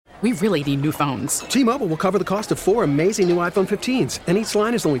We really need new phones. T-Mobile will cover the cost of 4 amazing new iPhone 15s, and each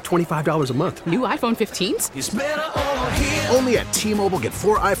line is only $25 a month. New iPhone 15s? It's better over here. Only at T-Mobile, get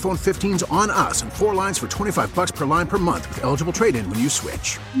 4 iPhone 15s on us and 4 lines for $25 per line per month with eligible trade-in when you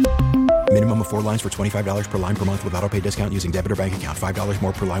switch. Minimum of 4 lines for $25 per line per month with autopay discount using debit or bank account. $5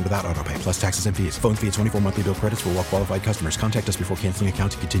 more per line without autopay, plus taxes and fees. Phone fee at 24 monthly bill credits for well-qualified customers. Contact us before canceling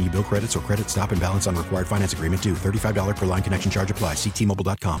account to continue bill credits or credit stop and balance on required finance agreement due. $35 per line connection charge applies. See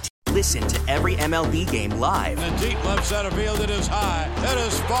T-Mobile.com. Listen to every MLB game live. In the deep left center field, it is high, it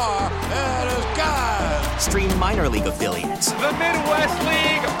is far, it is gone. Stream minor league affiliates. The Midwest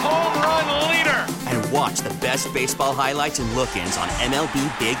League home run leader. And watch the best baseball highlights and look-ins on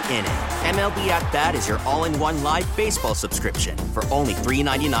MLB Big Inning. MLB At Bat is your all-in-one live baseball subscription for only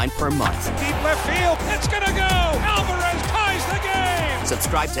 $3.99 per month. Deep left field, it's gonna go. Alvarez ties the game.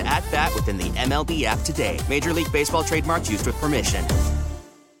 Subscribe to At Bat within the MLB app today. Major League Baseball trademarks used with permission.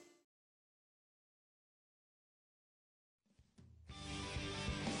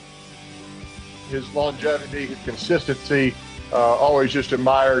 His longevity, his consistency, always just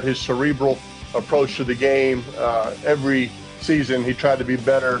admired his cerebral approach to the game. Every season he tried to be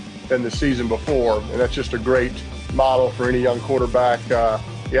better than the season before, and that's just a great model for any young quarterback.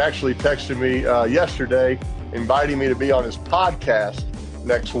 He actually texted me yesterday inviting me to be on his podcast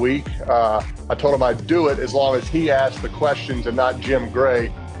next week. I told him I'd do it as long as he asked the questions and not Jim Gray.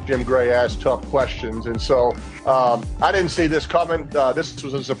 Jim Gray asked tough questions, and so I didn't see this coming. This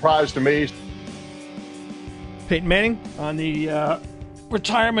was a surprise to me. Peyton Manning on the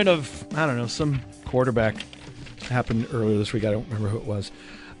retirement of, I don't know, some quarterback. Happened earlier this week. I don't remember who it was.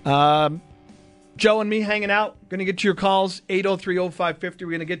 Joe and me hanging out. Going to get to your calls, 803-0550. We're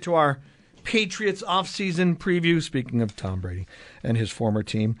going to get to our Patriots offseason preview, speaking of Tom Brady and his former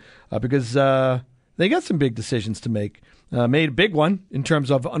team, because they got some big decisions to make. Made a big one in terms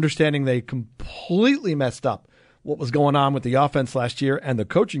of understanding they completely messed up what was going on with the offense last year and the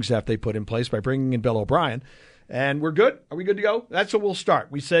coaching staff they put in place by bringing in Bill O'Brien. And we're good. Are we good to go? That's what we'll start.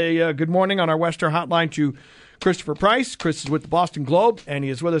 We say good morning on our Western hotline to Christopher Price. Chris is with the Boston Globe, and he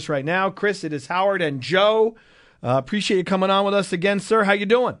is with us right now. Chris, it is Howard and Joe. Appreciate you coming on with us again, sir. How you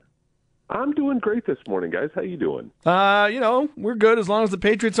doing? I'm doing great this morning, guys. How you doing? We're good as long as the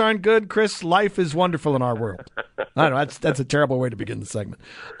Patriots aren't good. Chris, life is wonderful in our world. I don't know. That's a terrible way to begin the segment.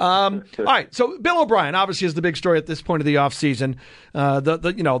 All right. So Bill O'Brien obviously is the big story at this point of the offseason.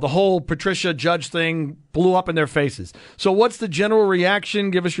 The whole Patricia Judge thing blew up in their faces. So what's the general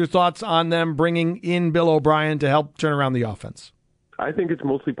reaction? Give us your thoughts on them bringing in Bill O'Brien to help turn around the offense. I think it's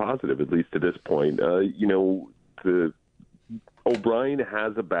mostly positive, at least to this point. O'Brien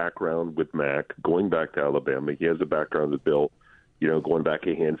has a background with Mac, going back to Alabama. He has a background with Bill, going back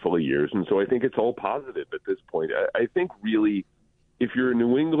a handful of years. And so I think it's all positive at this point. I think really, if you're a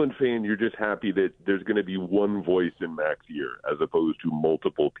New England fan, you're just happy that there's going to be one voice in Mac's ear as opposed to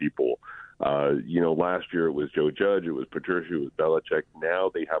multiple people. Last year it was Joe Judge, it was Patricia, it was Belichick. Now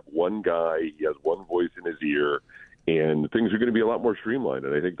they have one guy. He has one voice in his ear. And things are going to be a lot more streamlined,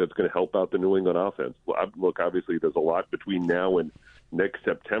 and I think that's going to help out the New England offense. Look, obviously there's a lot between now and next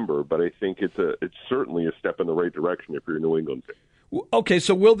September, but I think it's certainly a step in the right direction if you're a New England fan. Okay,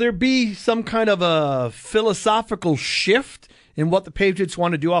 so will there be some kind of a philosophical shift in what the Patriots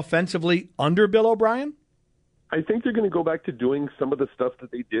want to do offensively under Bill O'Brien? I think they're going to go back to doing some of the stuff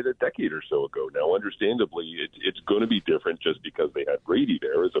that they did a decade or so ago. Now, understandably, it's going to be different just because they had Brady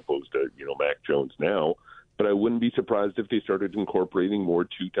there as opposed to Mac Jones now. But I wouldn't be surprised if they started incorporating more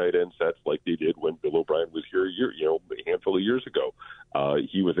two tight end sets like they did when Bill O'Brien was here a handful of years ago.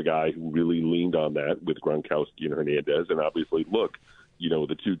 He was a guy who really leaned on that with Gronkowski and Hernandez. And obviously, look,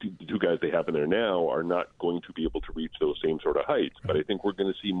 the two guys they have in there now are not going to be able to reach those same sort of heights. But I think we're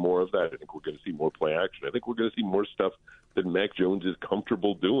going to see more of that. I think we're going to see more play action. I think we're going to see more stuff that Mac Jones is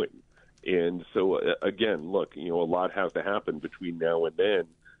comfortable doing. And so, again, look, a lot has to happen between now and then.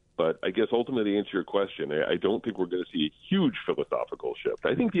 But I guess ultimately to answer your question, I don't think we're going to see a huge philosophical shift.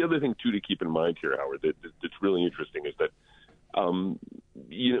 I think the other thing, too, to keep in mind here, Howard, that's really interesting is that,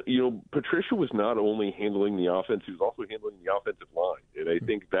 Patricia was not only handling the offense, he was also handling the offensive line. And I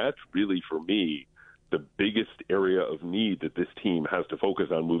think that's really, for me, the biggest area of need that this team has to focus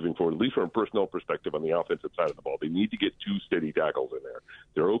on moving forward, at least from a personnel perspective on the offensive side of the ball. They need to get two steady tackles in there.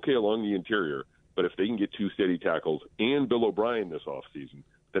 They're okay along the interior, but if they can get two steady tackles and Bill O'Brien this offseason,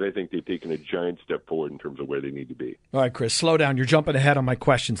 then I think they've taken a giant step forward in terms of where they need to be. All right, Chris, slow down. You're jumping ahead on my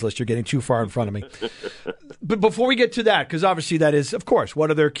questions list. You're getting too far in front of me. But before we get to that, because obviously that is, of course, what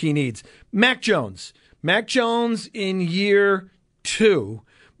are their key needs? Mac Jones. Mac Jones in year 2,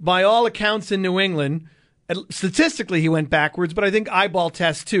 by all accounts in New England, statistically he went backwards, but I think eyeball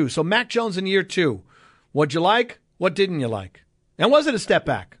test too. So Mac Jones in year 2, what'd you like? What didn't you like? And was it a step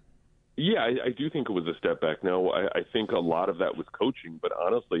back? Yeah, I do think it was a step back. Now, I think a lot of that was coaching, but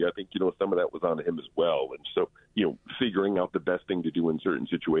honestly, I think, some of that was on him as well. And so, figuring out the best thing to do in certain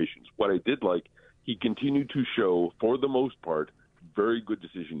situations. What I did like, he continued to show, for the most part, very good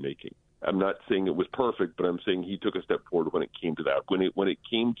decision-making. I'm not saying it was perfect, but I'm saying he took a step forward when it came to that. When it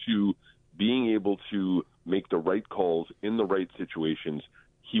came to being able to make the right calls in the right situations,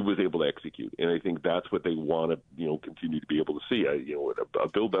 he was able to execute. And I think that's what they want to, continue to be able to see. A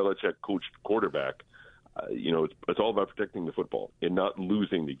Bill Belichick coached quarterback, it's all about protecting the football and not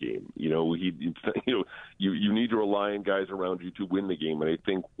losing the game. You need to rely on guys around you to win the game. And I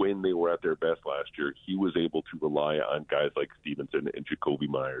think when they were at their best last year, he was able to rely on guys like Stevenson and Jacoby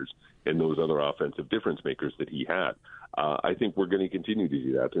Myers and those other offensive difference makers that he had. I think we're going to continue to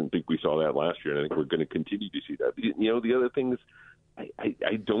see that. I think we saw that last year, and I think we're going to continue to see that. The other thing is,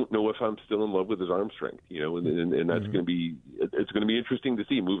 I don't know if I'm still in love with his arm strength, and that's going to be, it's going to be interesting to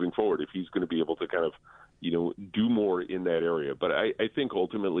see moving forward if he's going to be able to kind of, do more in that area. But I think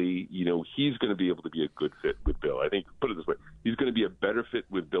ultimately, he's going to be able to be a good fit with Bill. I think, put it this way, he's going to be a better fit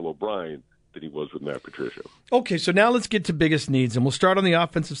with Bill O'Brien than he was with Matt Patricia. Okay, so now let's get to biggest needs, and we'll start on the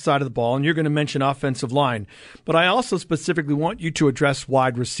offensive side of the ball, and you're going to mention offensive line. But I also specifically want you to address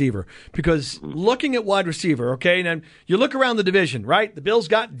wide receiver, because looking at wide receiver, okay, and you look around the division, right? The Bills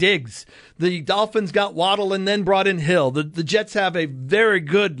got Diggs. The Dolphins got Waddle and then brought in Hill. The Jets have a very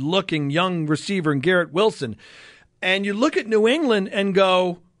good-looking young receiver in Garrett Wilson. And you look at New England and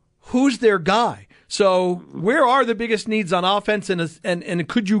go, who's their guy? So where are the biggest needs on offense, and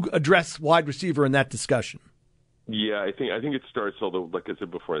could you address wide receiver in that discussion? Yeah, I think it starts, although, like I said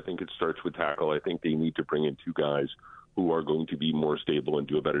before, I think it starts with tackle. I think they need to bring in two guys who are going to be more stable and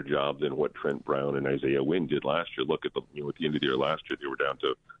do a better job than what Trent Brown and Isaiah Wynn did last year. Look at at the end of the year last year, they were down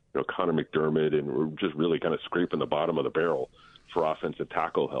to Connor McDermott, and were just really kind of scraping the bottom of the barrel for offensive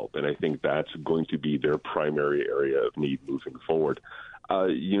tackle help. And I think that's going to be their primary area of need moving forward.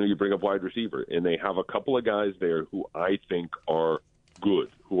 You bring up wide receiver, and they have a couple of guys there who I think are good,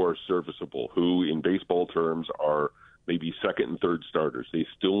 who are serviceable, who in baseball terms are maybe second and third starters. They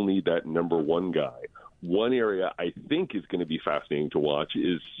still need that number one guy. One area I think is going to be fascinating to watch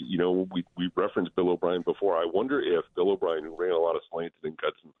is, we referenced Bill O'Brien before. I wonder if Bill O'Brien, who ran a lot of slants and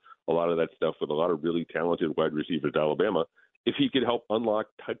cuts and a lot of that stuff with a lot of really talented wide receivers at Alabama, if he could help unlock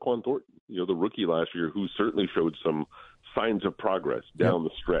Tyquan Thornton, the rookie last year, who certainly showed some signs of progress down the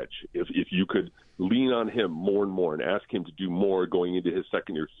stretch. If you could lean on him more and more and ask him to do more going into his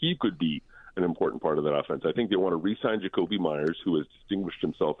second year, he could be an important part of that offense. I think they want to re-sign Jacoby Myers, who has distinguished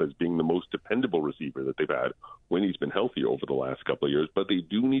himself as being the most dependable receiver that they've had when he's been healthy over the last couple of years. But they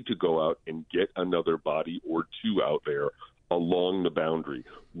do need to go out and get another body or two out there along the boundary.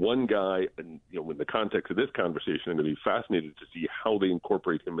 One guy, and in the context of this conversation, I'm going to be fascinated to see how they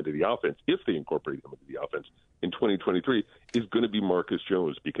incorporate him into the offense, if they incorporate him into the offense in 2023, is going to be Marcus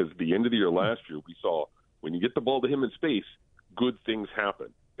Jones, because at the end of the year last year, we saw when you get the ball to him in space, good things happen.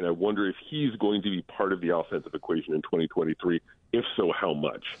 And I wonder if he's going to be part of the offensive equation in 2023. If so, how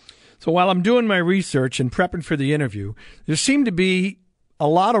much? So while I'm doing my research and prepping for the interview, there seemed to be a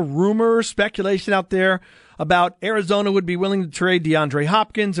lot of rumor, speculation out there about Arizona would be willing to trade DeAndre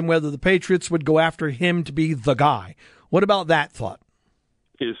Hopkins and whether the Patriots would go after him to be the guy. What about that thought?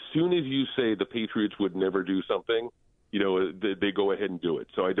 As soon as you say the Patriots would never do something, they go ahead and do it.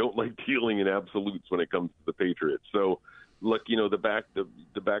 So I don't like dealing in absolutes when it comes to the Patriots. So, look, the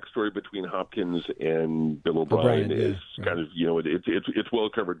backstory between Hopkins and Bill O'Brien is kind of, it's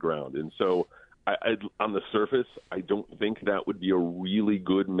well-covered ground. And so I on the surface, I don't think that would be a really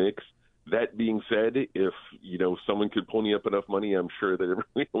good mix. That being said, if someone could pony up enough money, I'm sure that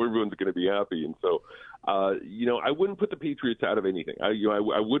everyone's going to be happy. And so, I wouldn't put the Patriots out of anything. I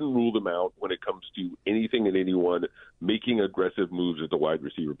wouldn't rule them out when it comes to anything and anyone making aggressive moves at the wide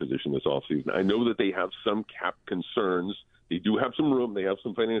receiver position this offseason. I know that they have some cap concerns. They do have some room. They have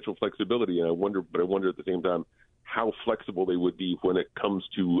some financial flexibility, and I wonder at the same time how flexible they would be when it comes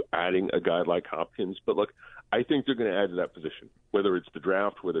to adding a guy like Hopkins. But look, I think they're going to add to that position, whether it's the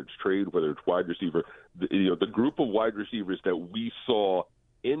draft, whether it's trade, whether it's wide receiver. The group of wide receivers that we saw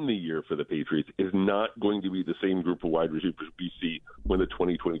in the year for the Patriots is not going to be the same group of wide receivers we see when the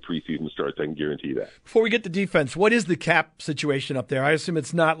 2023 season starts. I can guarantee that. Before we get to defense, what is the cap situation up there? I assume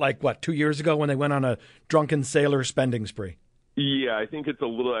it's not like, 2 years ago when they went on a drunken sailor spending spree. Yeah, I think it's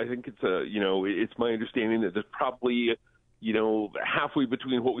it's my understanding that there's probably, halfway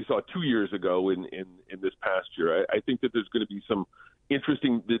between what we saw 2 years ago and this past year. I think that there's going to be some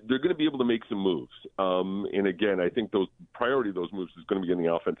interesting. They're going to be able to make some moves. And again, I think priority of those moves is going to be on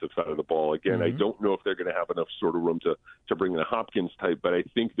the offensive side of the ball. Again, I don't know if they're going to have enough sort of room to bring in a Hopkins type, but I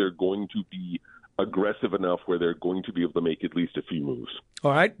think they're going to be aggressive enough where they're going to be able to make at least a few moves.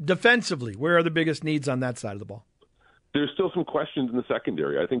 All right. Defensively, where are the biggest needs on that side of the ball? There's still some questions in the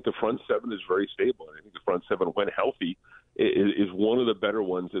secondary. I think the front seven is very stable. I think the front seven, when healthy, is one of the better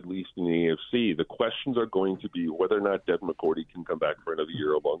ones, at least in the AFC. The questions are going to be whether or not Devin McCourty can come back for another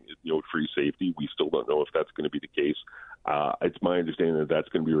year along free safety. We still don't know if that's going to be the case. It's my understanding that that's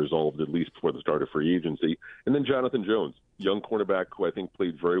going to be resolved at least before the start of free agency. And then Jonathan Jones, young cornerback who I think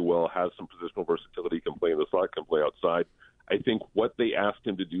played very well, has some positional versatility, can play in the slot, can play outside. I think what they asked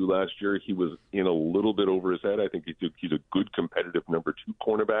him to do last year, he was in a little bit over his head. I think he's a good competitive number 2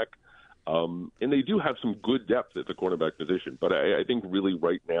 cornerback. And they do have some good depth at the cornerback position. But I think really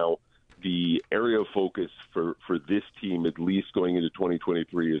right now the area of focus for this team, at least going into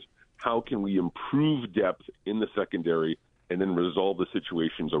 2023, is how can we improve depth in the secondary and then resolve the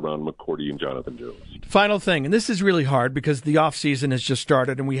situations around McCourty and Jonathan Jones. Final thing, and this is really hard because the offseason has just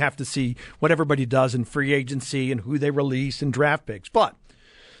started and we have to see what everybody does in free agency and who they release and draft picks. But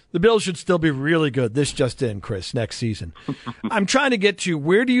the Bills should still be really good. This just in, Chris, next season. I'm trying to get to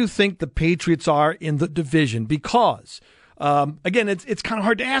where do you think the Patriots are in the division? Because, again, it's kind of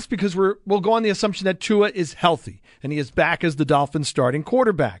hard to ask because we'll go on the assumption that Tua is healthy and he is back as the Dolphins' starting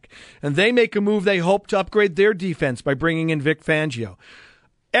quarterback. And they make a move they hope to upgrade their defense by bringing in Vic Fangio.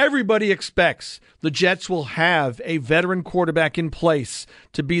 Everybody expects the Jets will have a veteran quarterback in place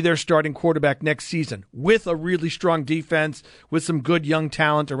to be their starting quarterback next season with a really strong defense, with some good young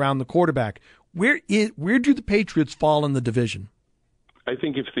talent around the quarterback. Where do the Patriots fall in the division? I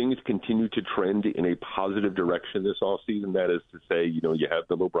think if things continue to trend in a positive direction this offseason, that is to say, you have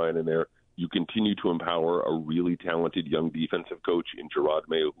Bill O'Brien in there, you continue to empower a really talented young defensive coach in Gerard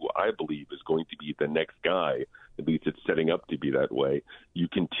Mayo, who I believe is going to be the next guy. At least it's setting up to be that way. You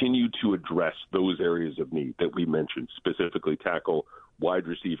continue to address those areas of need that we mentioned, specifically tackle, wide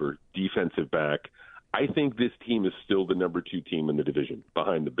receiver, defensive back. I think this team is still the number 2 team in the division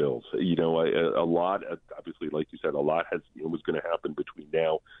behind the Bills. A lot, obviously, like you said, a lot was going to happen between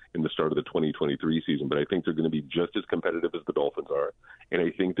now and the start of the 2023 season, but I think they're going to be just as competitive as the Dolphins are, and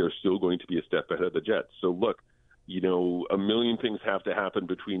I think they're still going to be a step ahead of the Jets. So, look, a million things have to happen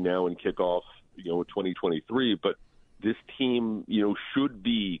between now and kickoff, 2023, but this team, should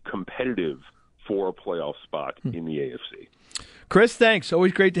be competitive for a playoff spot in the AFC. Chris, thanks.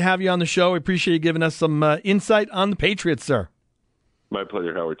 Always great to have you on the show. We appreciate you giving us some insight on the Patriots, sir. My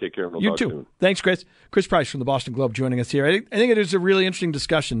pleasure, Howard. Take care. You too. Soon. Thanks, Chris. Chris Price from the Boston Globe joining us here. I think it is a really interesting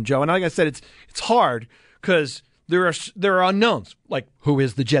discussion, Joe. And like I said, it's hard because there are unknowns, like who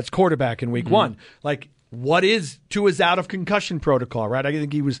is the Jets quarterback in week one? Like what is Tua's out of concussion protocol, right? I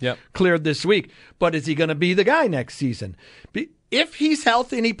think he was cleared this week. But is he going to be the guy next season? If he's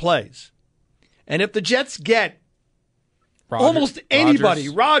healthy and he plays, and if the Jets get almost anybody,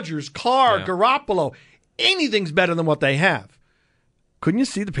 Rodgers, Carr, Garoppolo, anything's better than what they have. Couldn't you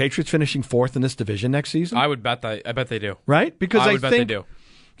see the Patriots finishing 4th in this division next season? I would bet that. I bet they do. Right? Because I would bet think, they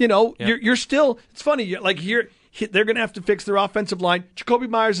do. You're still. It's funny. Like here, they're going to have to fix their offensive line. Jacoby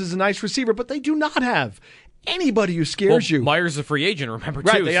Myers is a nice receiver, but they do not have anybody who scares you. Myers is a free agent. Remember,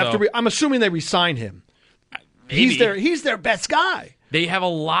 right? Too, They have to. I'm assuming they re-sign him. Maybe. He's their best guy. They have a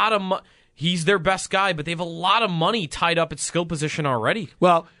lot of money. He's their best guy, but they have a lot of money tied up at skill position already.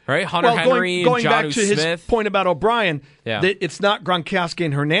 Well, right? Hunter Henry going and Jonnu back to Smith. His point about O'Brien, it's not Gronkowski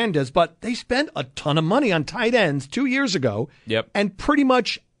and Hernandez, but they spent a ton of money on tight ends 2 years ago and pretty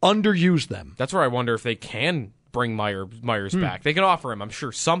much underused them. That's where I wonder if they can bring Myers back. They can offer him, I'm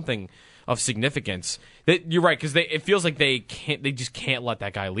sure, something of significance. You're right, because it feels like they just can't let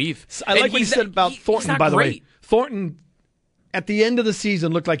that guy leave. I like what you said about Thornton, by the way. Thornton, at the end of the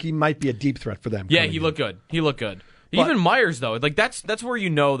season, looked like he might be a deep threat for them. Yeah, he looked good. Even Myers, though, like that's where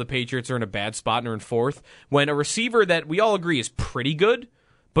the Patriots are in a bad spot and are in 4th. When a receiver that we all agree is pretty good,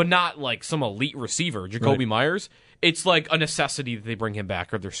 but not like some elite receiver, Jacoby Myers, it's like a necessity that they bring him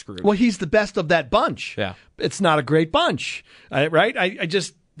back or they're screwed. Well, he's the best of that bunch. Yeah. It's not a great bunch, right?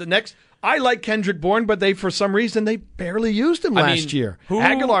 I like Kendrick Bourne, but for some reason, they barely used him last year.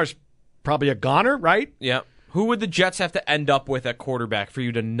 Aguilar's probably a goner, right? Yeah. Who would the Jets have to end up with at quarterback for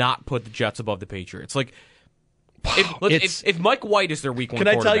you to not put the Jets above the Patriots? Like, if Mike White is their week 1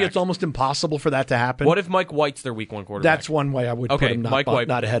 quarterback. Can I tell you it's almost impossible for that to happen? What if Mike White's their week 1 quarterback? That's one way I would put him not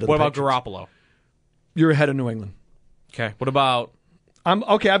ahead of the What about Patriots. Garoppolo? You're ahead of New England. Okay. What about...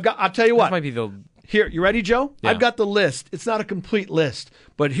 I'll tell you what. This might be Here, you ready, Joe? Yeah. I've got the list. It's not a complete list,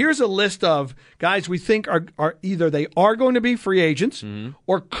 but here's a list of guys we think are either they are going to be free agents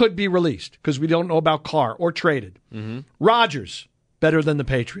or could be released because we don't know about Carr or traded. Rodgers, better than the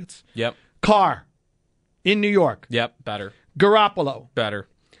Patriots. Yep. Carr, in New York. Yep. Better. Garoppolo. Better.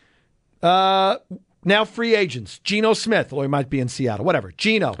 Now free agents. Geno Smith, or he might be in Seattle. Whatever.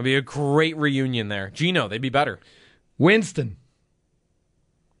 Geno. It'd be a great reunion there. Geno, they'd be better. Winston.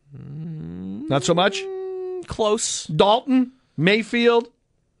 Not so much. Close. Dalton. Mayfield.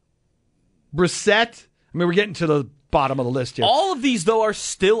 Brissett. I mean, we're getting to the bottom of the list here. All of these, though, are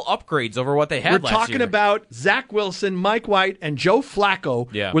still upgrades over what they had We're last year. talking about Zach Wilson, Mike White, and Joe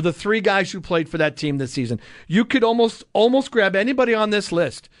Flacco were the three guys who played for that team this season. You could almost grab anybody on this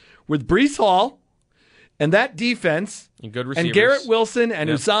list with Breece Hall and that defense and good receivers. And Garrett Wilson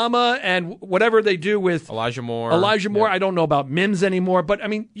and Uzama and whatever they do with Elijah Moore. I don't know about Mims anymore, but I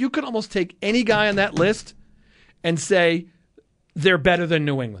mean, you could almost take any guy on that list and say they're better than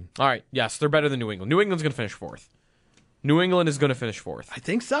New England. All right, yes, they're better than New England. New England's going to finish fourth. New England is going to finish fourth. I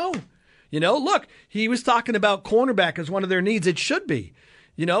think so. You know, look, he was talking about cornerback as one of their needs. It should be.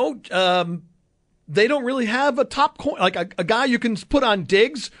 You know, they don't really have a top corner, like a guy you can put on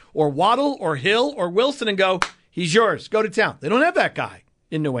Diggs or Waddle or Hill or Wilson and go, he's yours, go to town. They don't have that guy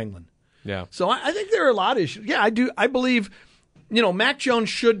in New England. Yeah. So I think there are a lot of issues. Yeah, I do. I believe, you know, Mac Jones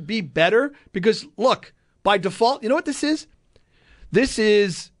should be better because, look, by default, you know what this is? This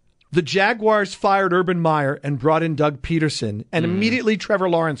is the Jaguars fired Urban Meyer and brought in Doug Peterson, and immediately Trevor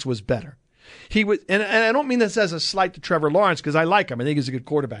Lawrence was better. He was, and I don't mean this as a slight to Trevor Lawrence because I like him. I think he's a good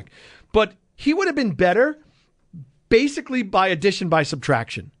quarterback. But he would have been better basically by addition by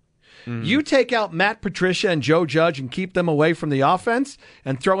subtraction. You take out Matt Patricia and Joe Judge and keep them away from the offense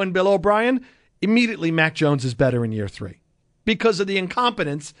and throw in Bill O'Brien, immediately Mac Jones is better in year 3 because of the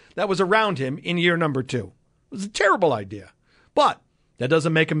incompetence that was around him in year number 2. It was a terrible idea. But that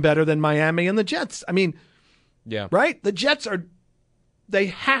doesn't make him better than Miami and the Jets. I mean, right? The Jets they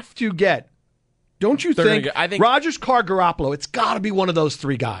have to get. Don't you think? I think Rodgers, Carr, Garoppolo, it's got to be one of those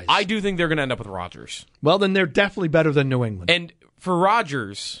three guys. I do think they're going to end up with Rodgers. Well, then they're definitely better than New England. And for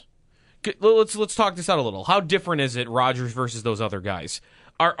Rodgers, let's talk this out a little. How different is it, Rodgers versus those other guys?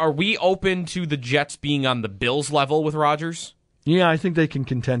 Are we open to the Jets being on the Bills level with Rodgers? Yeah, I think they can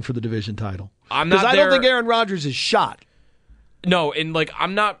contend for the division title. Because I don't think Aaron Rodgers is shot. No, and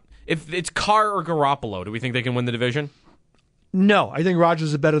I'm not. If it's Carr or Garoppolo, do we think they can win the division? No, I think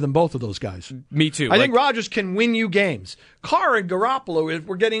Rodgers is better than both of those guys. Me too. I think Rodgers can win you games. Carr and Garoppolo, if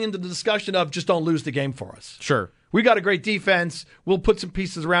we're getting into the discussion of just don't lose the game for us. Sure. We got a great defense. We'll put some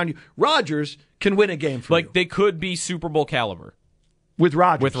pieces around you. Rodgers can win a game for you. They could be Super Bowl caliber. With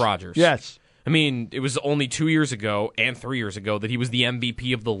Rodgers. With Rodgers. Yes. I mean, it was only 2 years ago and 3 years ago that he was the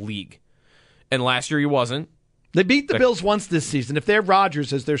MVP of the league. And last year he wasn't. They beat the Bills once this season. If they have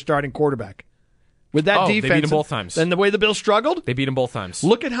Rodgers as their starting quarterback. With that defense, they beat him both times. And the way the Bills struggled, they beat him both times.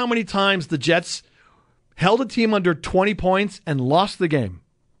 Look at how many times the Jets held a team under 20 points and lost the game.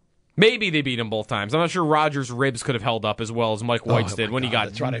 Maybe they beat him both times. I'm not sure Rodgers' ribs could have held up as well as Mike White's did when he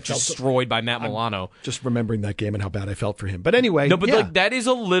got destroyed by Matt Milano. Just remembering that game and how bad I felt for him. But anyway, that is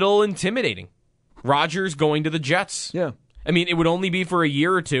a little intimidating. Rodgers going to the Jets. Yeah. I mean, it would only be for a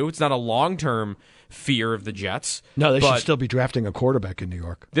year or two. It's not a long-term fear of the Jets. No, they should still be drafting a quarterback in New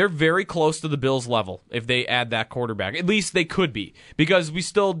York. They're very close to the Bills' level if they add that quarterback. At least they could be, because we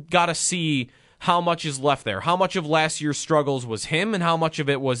still got to see how much is left there. How much of last year's struggles was him, and how much of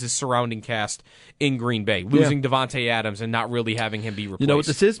it was his surrounding cast in Green Bay, losing Devontae Adams and not really having him be replaced. You know what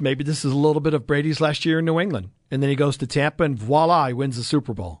this is? Maybe this is a little bit of Brady's last year in New England. And then he goes to Tampa, and voila, he wins the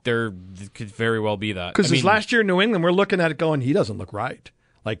Super Bowl. There could very well be that. Because his last year in New England, we're looking at it going, he doesn't look right.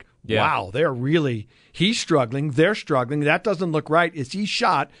 Like, wow, he's struggling, they're struggling, that doesn't look right. Is he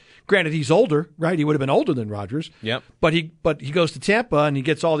shot? Granted, he's older, right? He would have been older than Rodgers. Yep. But he goes to Tampa, and he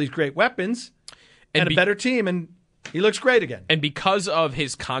gets all these great weapons and a better team, and he looks great again. And because of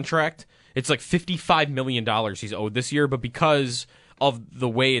his contract, it's like $55 million he's owed this year, but because of the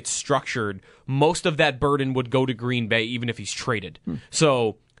way it's structured, most of that burden would go to Green Bay, even if he's traded.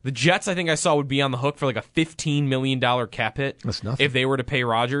 So the Jets, I think I saw, would be on the hook for like a $15 million cap hit. That's nothing. If they were to pay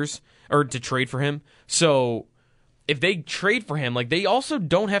Rodgers or to trade for him. So if they trade for him, like, they also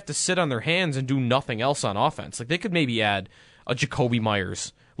don't have to sit on their hands and do nothing else on offense. Like, they could maybe add a Jacoby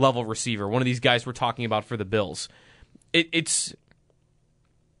Myers level receiver, one of these guys we're talking about for the Bills. It's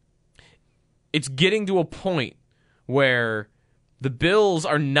getting to a point where the Bills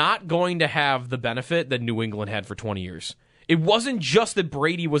are not going to have the benefit that New England had for 20 years. It wasn't just that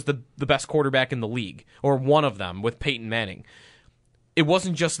Brady was the best quarterback in the league, or one of them, with Peyton Manning. it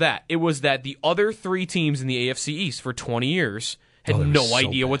wasn't just that. It was that the other three teams in the AFC East for 20 years had no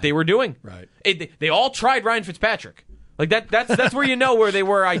idea what they were doing. Right. They all tried Ryan Fitzpatrick. Like that's where you know where they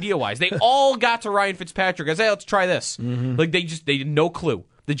were idea-wise. They all got to Ryan Fitzpatrick. I said, hey, let's try this. Mm-hmm. Like they had no clue.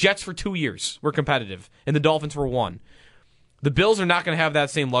 The Jets for 2 years were competitive, and the Dolphins were 1. The Bills are not going to have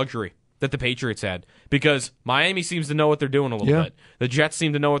that same luxury that the Patriots had because Miami seems to know what they're doing a little bit. The Jets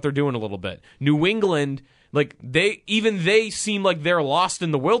seem to know what they're doing a little bit. New England, like they seem like they're lost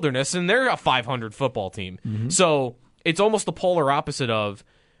in the wilderness, and they're a 500 football team. Mm-hmm. So it's almost the polar opposite of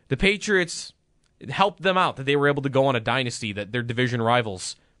the Patriots. It helped them out that they were able to go on a dynasty, that their division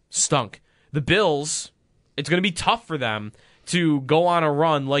rivals stunk. The Bills, it's going to be tough for them to go on a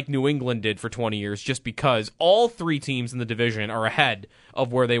run like New England did for 20 years just because all three teams in the division are ahead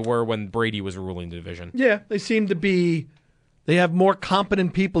of where they were when Brady was ruling the division. Yeah, they seem to be. They have more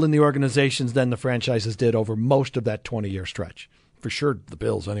competent people in the organizations than the franchises did over most of that 20-year stretch. For sure, the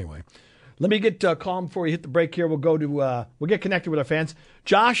Bills anyway. Let me get calm before we hit the break here. We'll go to we'll get connected with our fans.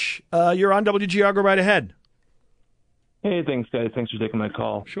 Josh, you're on WGR. Go right ahead. Hey, thanks, guys. Thanks for taking my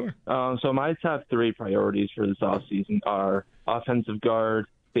call. Sure. So my top 3 priorities for this offseason are offensive guard,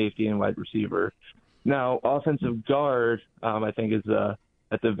 safety, and wide receiver. Now, offensive guard, I think, is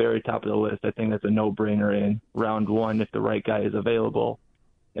at the very top of the list. I think that's a no-brainer in round 1 if the right guy is available.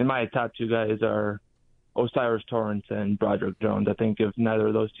 And my top 2 guys are O'Cyrus Torrence and Broderick Jones. I think if neither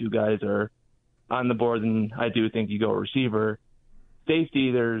of those 2 guys are on the board, then I do think you go receiver.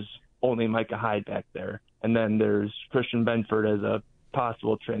 Safety, there's only Micah Hyde back there. And then there's Christian Benford as a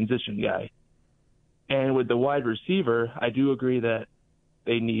possible transition guy. And with the wide receiver, I do agree that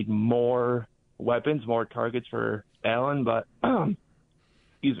they need more weapons, more targets for Allen, but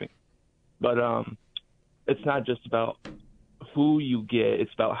excuse me. But it's not just about who you get,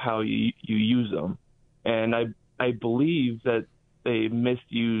 it's about how you use them. And I believe that they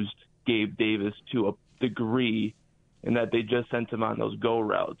misused Gabe Davis to a degree in that they just sent him on those go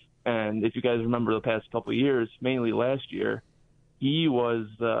routes. And if you guys remember the past couple of years, mainly last year, he was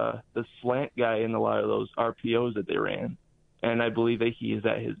the slant guy in a lot of those RPOs that they ran. And I believe that he is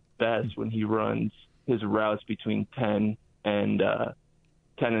at his best when he runs his routes between 10 and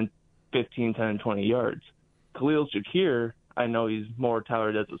 15, 10 and 20 yards. Khalil Shakir, I know he's more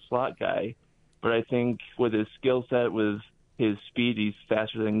touted as a slot guy, but I think with his skill set, with his speed, he's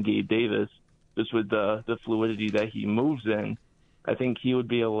faster than Gabe Davis. Just with the fluidity that he moves in, I think he would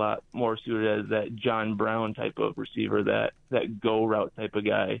be a lot more suited as that John Brown type of receiver, that go route type of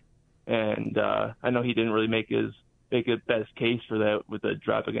guy. And I know he didn't really make his best case for that with the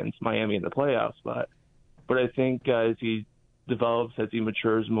drop against Miami in the playoff spot. But I think as he develops, as he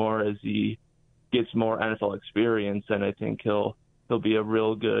matures more, as he gets more NFL experience, then I think he'll be a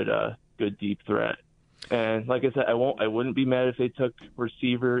real good deep threat. And like I said, I wouldn't be mad if they took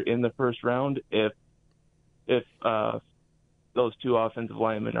receiver in the first round if those 2 offensive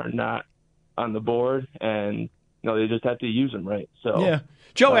linemen are not on the board, and they just have to use them right. So yeah,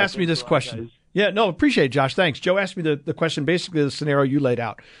 Joe asked me this question. Yeah, no, appreciate it, Josh. Thanks. Joe asked me the question, basically the scenario you laid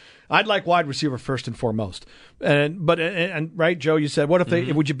out. I'd like wide receiver first and foremost, but right, Joe, you said, what if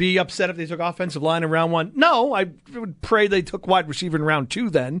they? Would you be upset if they took offensive line in round 1? No, I would pray they took wide receiver in round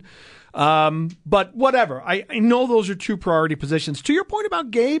 2 then. But whatever. I know those are 2 priority positions. To your point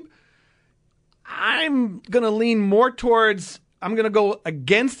about Gabe, I'm going to lean more towards, I'm going to go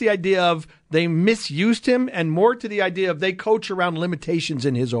against the idea of they misused him and more to the idea of they coach around limitations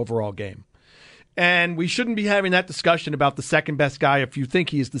in his overall game. And we shouldn't be having that discussion about the second best guy if you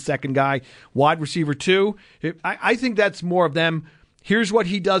think he is the second guy, wide receiver 2. I think that's more of them. Here's what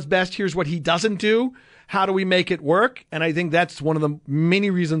he does best. Here's what he doesn't do. How do we make it work? And I think that's one of the many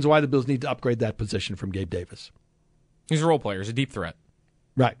reasons why the Bills need to upgrade that position from Gabe Davis. He's a role player. He's a deep threat.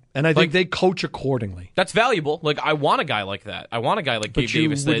 Right. And I think they coach accordingly. That's valuable. Like, I want a guy like that. I want a guy like Gabe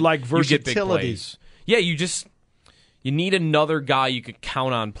Davis that like versatility. You get big plays. Yeah, you need another guy you could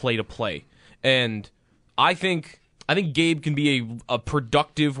count on play to play. And I think Gabe can be a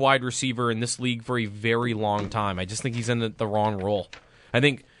productive wide receiver in this league for a very long time. I just think he's in the wrong role. I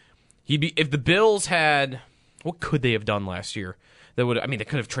think if the Bills had, what could they have done last year? They could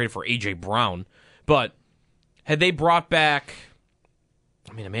have traded for A.J. Brown, but had they brought back,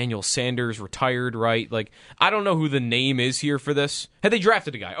 Emmanuel Sanders retired, right? Like, I don't know who the name is here for this. Had they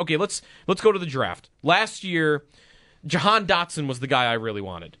drafted a guy? Okay, let's go to the draft. Last year, Jahan Dotson was the guy I really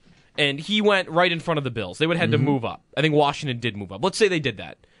wanted. And he went right in front of the Bills. They would have had to move up. I think Washington did move up. Let's say they did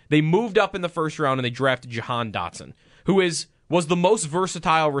that. They moved up in the first round and they drafted Jahan Dotson, who was the most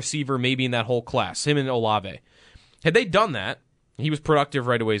versatile receiver maybe in that whole class, him and Olave. Had they done that, he was productive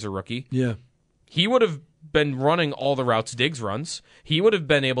right away as a rookie. Yeah. He would have been running all the routes Diggs runs. He would have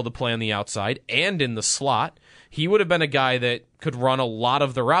been able to play on the outside and in the slot. He would have been a guy that could run a lot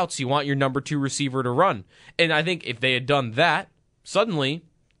of the routes you want your number 2 receiver to run. And I think if they had done that, suddenly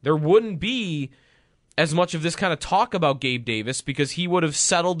there wouldn't be as much of this kind of talk about Gabe Davis, because he would have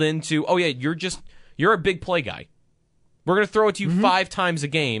settled into, oh yeah, you're a big play guy. We're going to throw it to you 5 times a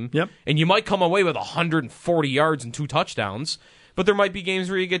game, and you might come away with 140 yards and 2 touchdowns, but there might be games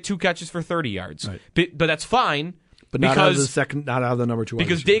where you get 2 catches for 30 yards. Right. But that's fine. But not out of the number 2.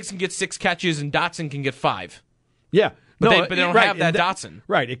 Because Diggs can get 6 catches and Dotson can get 5. Yeah. But they don't have that Dotson.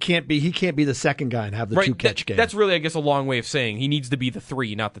 Right. He can't be the second guy and have the 2-catch game. That's really, I guess, a long way of saying he needs to be the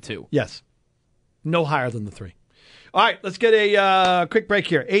 3, not the 2. Yes. No higher than the 3. All right, let's get a quick break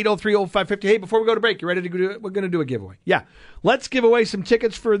here. 803-0550. Hey, before we go to break, you ready to do it? We're going to do a giveaway. Yeah. Let's give away some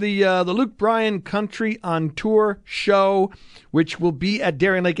tickets for the Luke Bryan Country on Tour show, which will be at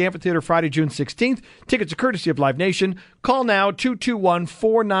Darien Lake Amphitheater Friday, June 16th. Tickets are courtesy of Live Nation. Call now,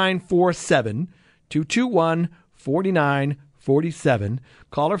 221-4947. 221-4947.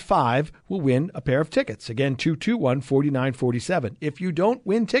 Caller 5 will win a pair of tickets. Again, 221-4947. If you don't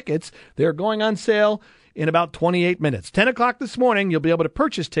win tickets, they're going on sale in about 28 minutes. 10 o'clock this morning, you'll be able to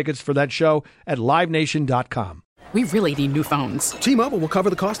purchase tickets for that show at livenation.com. We really need new phones. T-Mobile will cover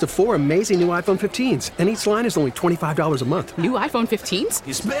the cost of 4 amazing new iPhone 15s, and each line is only $25 a month. New iPhone 15s?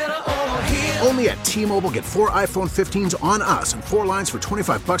 It's better over here. Only at T-Mobile, get 4 iPhone 15s on us and 4 lines for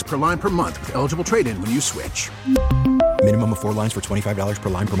 $25 per line per month with eligible trade-in when you switch. Minimum of 4 lines for $25 per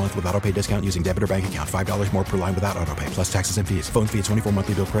line per month with autopay discount using debit or bank account. $5 more per line without autopay, plus taxes and fees. Phone fee at 24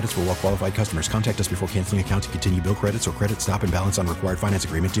 monthly bill credits for well-qualified customers. Contact us before canceling account to continue bill credits or credit stop and balance on required finance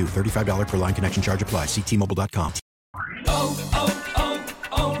agreement due. $35 per line connection charge applies. See T-Mobile.com.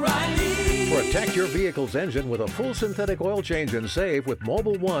 O'Reilly. Protect your vehicle's engine with a full synthetic oil change and save with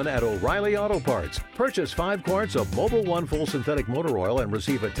Mobil 1 at O'Reilly Auto Parts. Purchase 5 quarts of Mobil 1 full synthetic motor oil and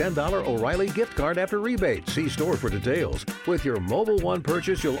receive a $10 O'Reilly gift card after rebate. See store for details. With your Mobil 1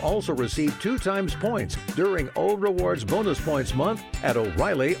 purchase, you'll also receive 2 times points during O Rewards Bonus Points Month at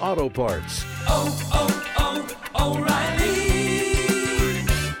O'Reilly Auto Parts. O'Reilly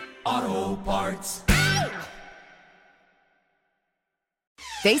Auto Parts.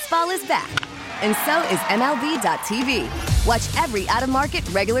 Baseball is back, and so is MLB.tv. Watch every out-of-market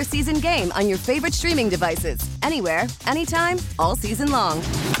regular season game on your favorite streaming devices, anywhere, anytime, all season long.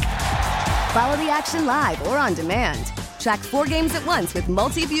 Follow the action live or on demand. Track 4 games at once with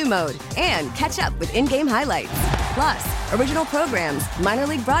multi-view mode and catch up with in-game highlights. Plus, original programs, minor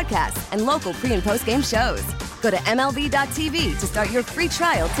league broadcasts, and local pre- and post-game shows. Go to MLB.tv to start your free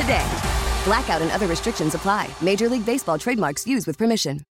trial today. Blackout and other restrictions apply. Major League Baseball trademarks used with permission.